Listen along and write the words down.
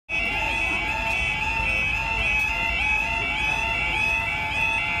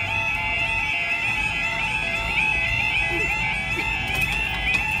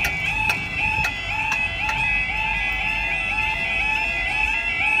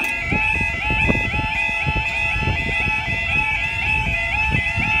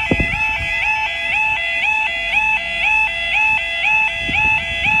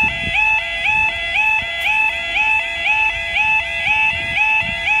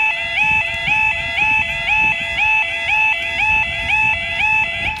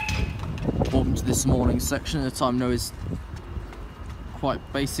section. The time now is quite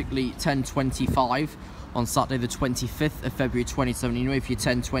basically 10:25 on Saturday the 25th of February 2017 with your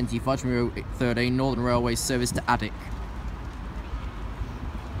 10:25 from Route 13 Northern Railway service to Addick.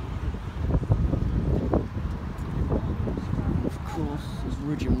 Of course, there's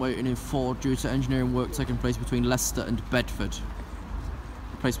Ridgeon waiting in Ford due to engineering work taking place between Leicester and Bedford.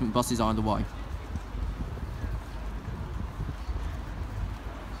 Replacement buses are on the way.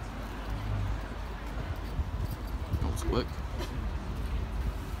 That's work.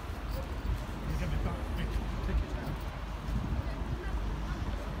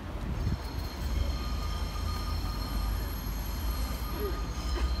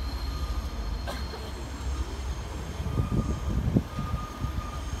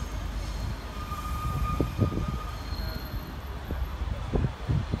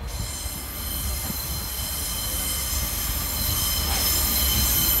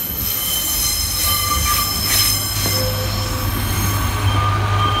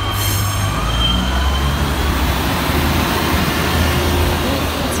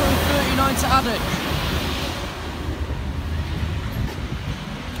 To Addick.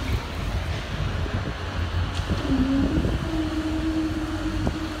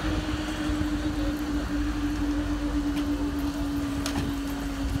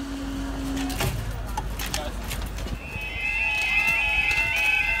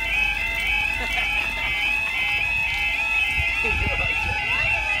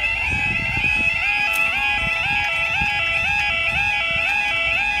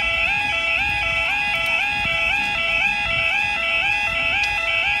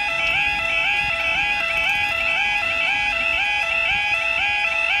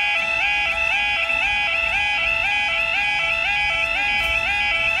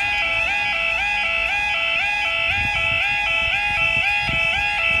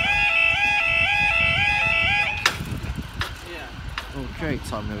 Okay,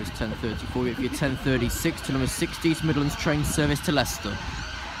 time now is 10:34. We have your 10:36 to number 60 East Midlands train service to Leicester.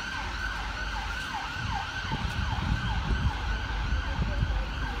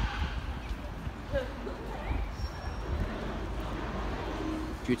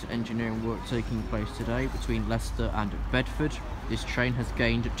 Due to engineering work taking place today between Leicester and Bedford, this train has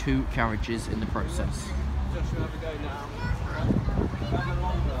gained 2 carriages in the process.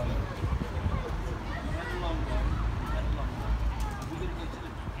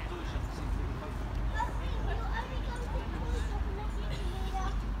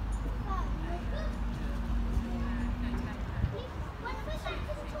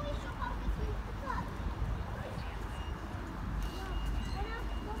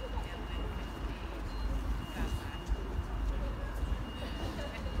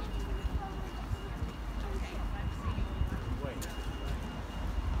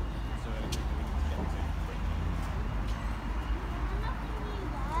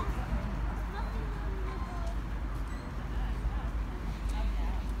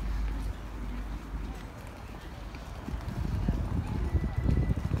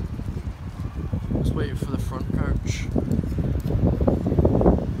 Waiting for the front coach.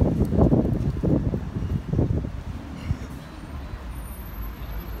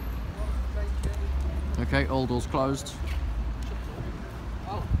 Okay, all doors closed.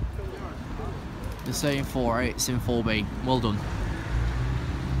 They're saying 4A, it's in 4B. Well done.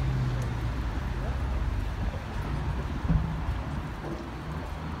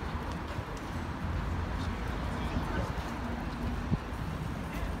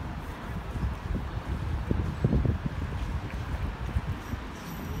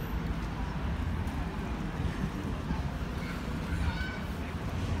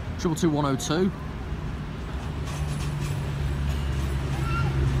 Triple 2102.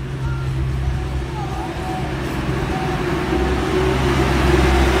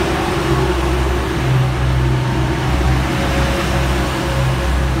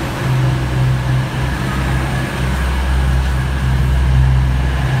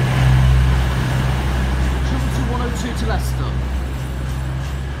 To Leicester.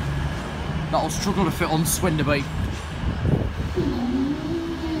 That'll struggle to fit on Swinderby.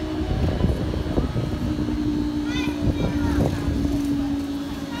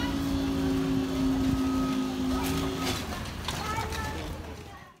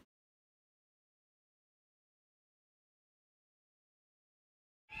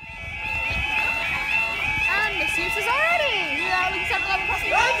 And the suits is already! Yeah, we can start level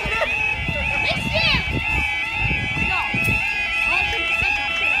crossing. Missed it! No. I shouldn't have said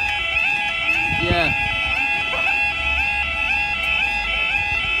that, should I? Yeah.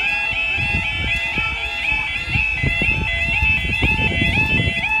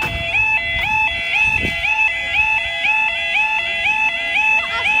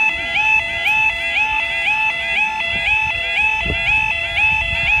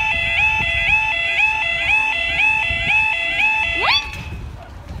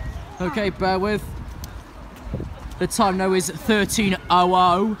 Okay, bear with. The time now is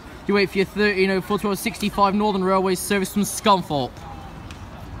 13:00. You wait for your 13:04 1265 Northern Railway service from Scunthorpe.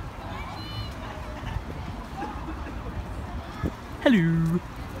 Hello.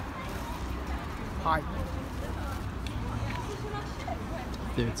 Hi.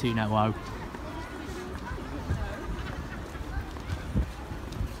 13:00.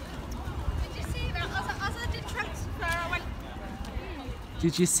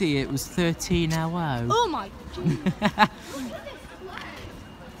 Did you see it was 13:00? Oh my god.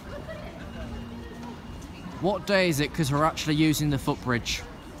 What day is it? Because we're actually using the footbridge.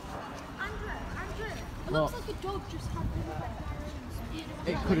 Andrew, it looks like a dog just had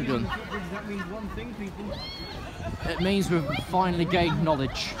It could have done. That means one thing, people. It means we've finally gained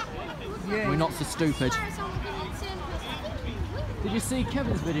knowledge. Yeah. We're not so stupid. Did you see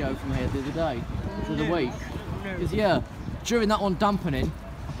Kevin's video from here the other day? The other week? No. Because yeah, during that one dampening,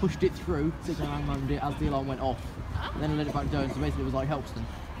 I pushed it through, signalling as the alarm went off. And then I let it back down, so basically it was like Helpston.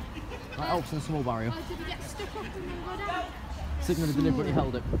 Like Helpston small barrier. Did we get stuck up and then go down? Signal deliberately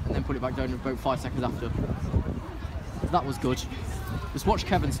held it, and then put it back down about 5 seconds after. That was good. Just watch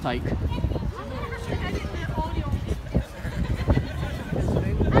Kevin's take.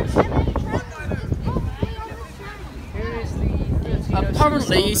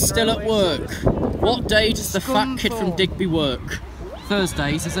 Apparently he's still at work. What day does the fat kid from Digby work?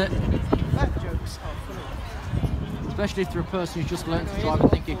 Thursdays, is it? That joke's funny. Especially if you're a person who's just learnt to drive and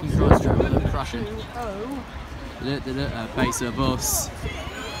think you can drive straight without crashing. Oh. Pace of bus.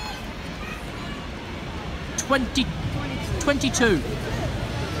 22. 22.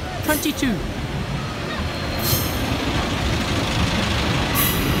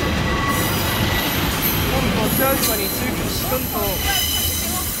 142, just Scunthorpe.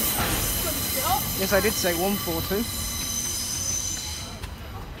 Yes, I did say 142.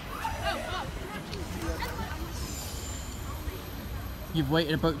 You've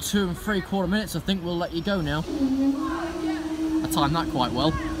waited about 2 3/4 minutes. I think we'll let you go now. I timed that quite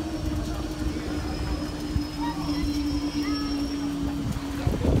well.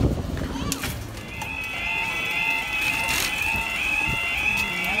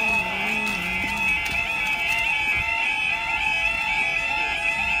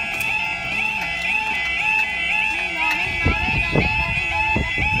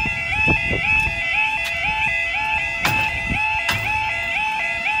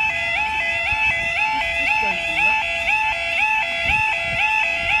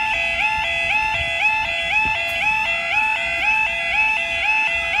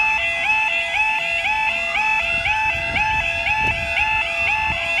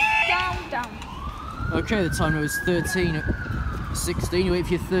 Okay, the time now is 13:16. You wait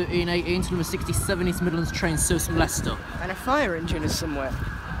for your 13:18 to number 67 East Midlands train service from Leicester. And a fire engine is somewhere.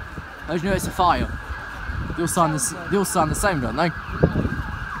 How do you know it's a fire? They all sound the same, don't they?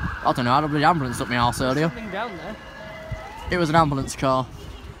 I don't know, I had a bloody ambulance up my arse earlier. Something down there. It was an ambulance car.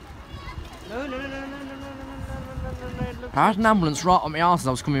 No. I had an ambulance right up my arse as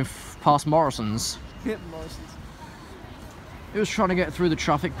I was coming past Morrison's. Morrison's. It was trying to get through the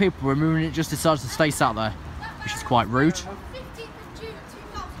traffic, people were moving, it just decided to stay sat there, which is quite rude. 15th of June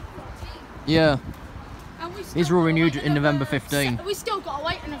 2014. Yeah, And we these were all renewed in November 15. We still got to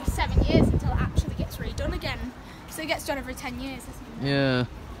wait another 7 years until it actually gets redone again. So it gets done every 10 years, isn't it? Yeah,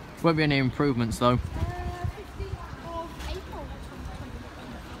 won't be any improvements though. 15th of April.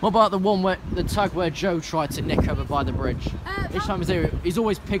 What about the one where the tag where Joe tried to nick over by the bridge? Each time he's here, he's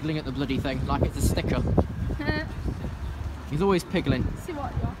always piggling at the bloody thing, like it's a sticker. He's always piggling. See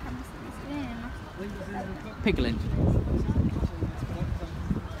what your camera is in. Piggling.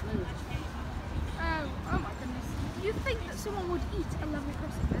 Oh my goodness. You think that someone would eat a level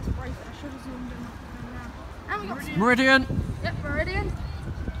crossing? That's brave. I should have zoomed in now. And we got Meridian. Yep, Meridian.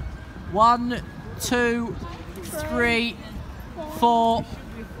 1, 2, 3, 4.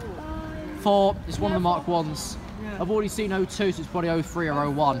 4. It's one of the Mark 1s. I've already seen 02, so it's probably 03 or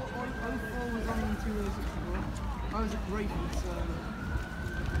 01. 04 was on 2 years ago. I was at Brayton, so...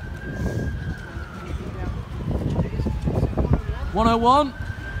 101.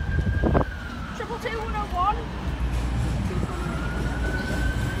 222 101.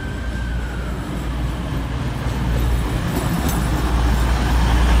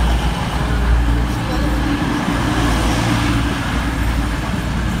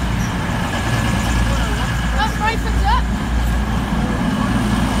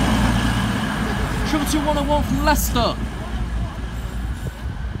 Triple 101 from Leicester.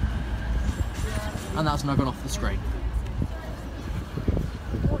 And that's now gone off the screen.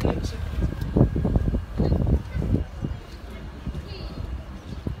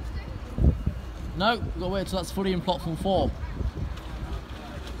 No, we've got to wait until that's fully in platform 4.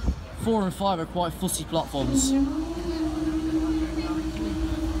 4 and 5 are quite fussy platforms.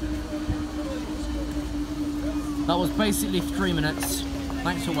 That was basically 3 minutes.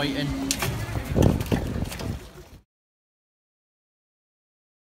 Thanks for waiting.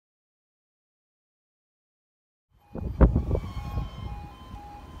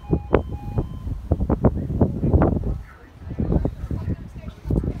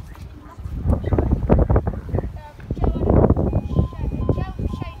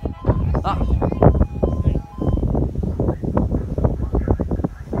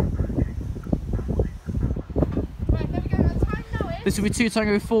 This will be 2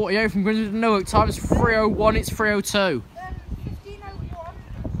 Tango 48 from Grimsby to Newark. Time is 3:01, it's 3:02.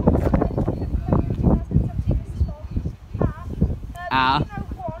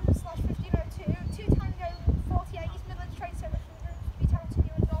 1501/1502, 2 Tango 48 East Midlands train service from Grimsby Town to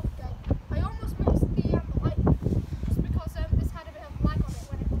Newark Northgate. I almost missed the light just because this had a bit of lag on it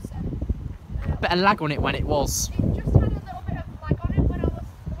when it was Bit of lag on it when it was. It just had a little bit of lag on it when I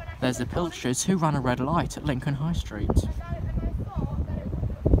There's the pilchers who ran a red light at Lincoln High Street.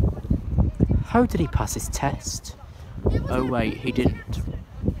 How did he pass his test? Oh wait, he didn't.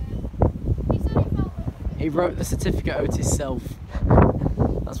 He wrote the certificate out himself.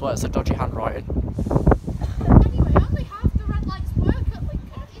 That's why it's a dodgy handwriting. Anyway, only half the red lights work at Lincoln.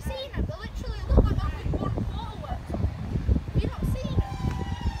 Have you seen them? They literally look like only 1/4 work. Have you not seen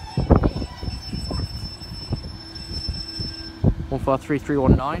them?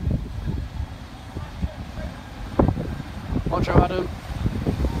 153319. Roger, Adam.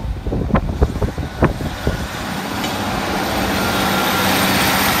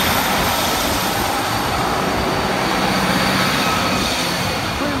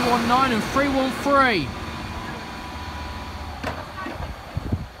 And 313.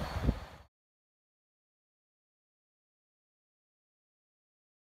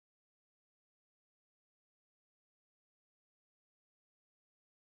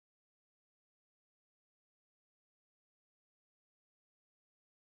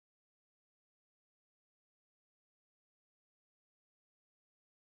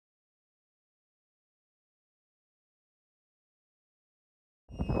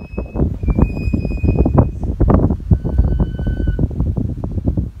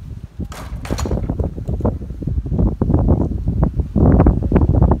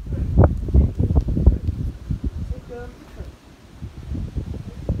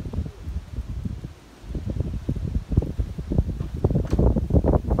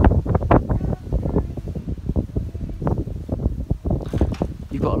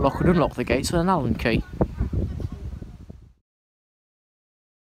 You've got to lock and unlock the gates with an Allen key.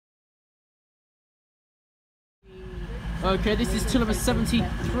 Okay, this is Tilliver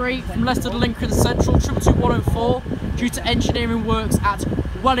 73 from Leicester to Lincoln Central, 22104, due to engineering works at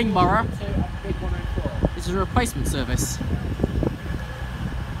Wellingborough. This is a replacement service.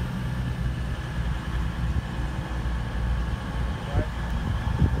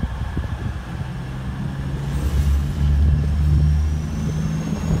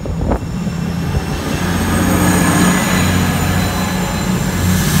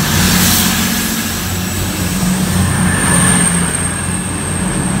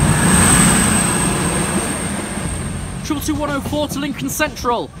 Triple 2104 to Lincoln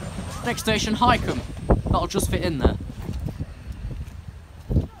Central. Next station, Highcombe. That'll just fit in there.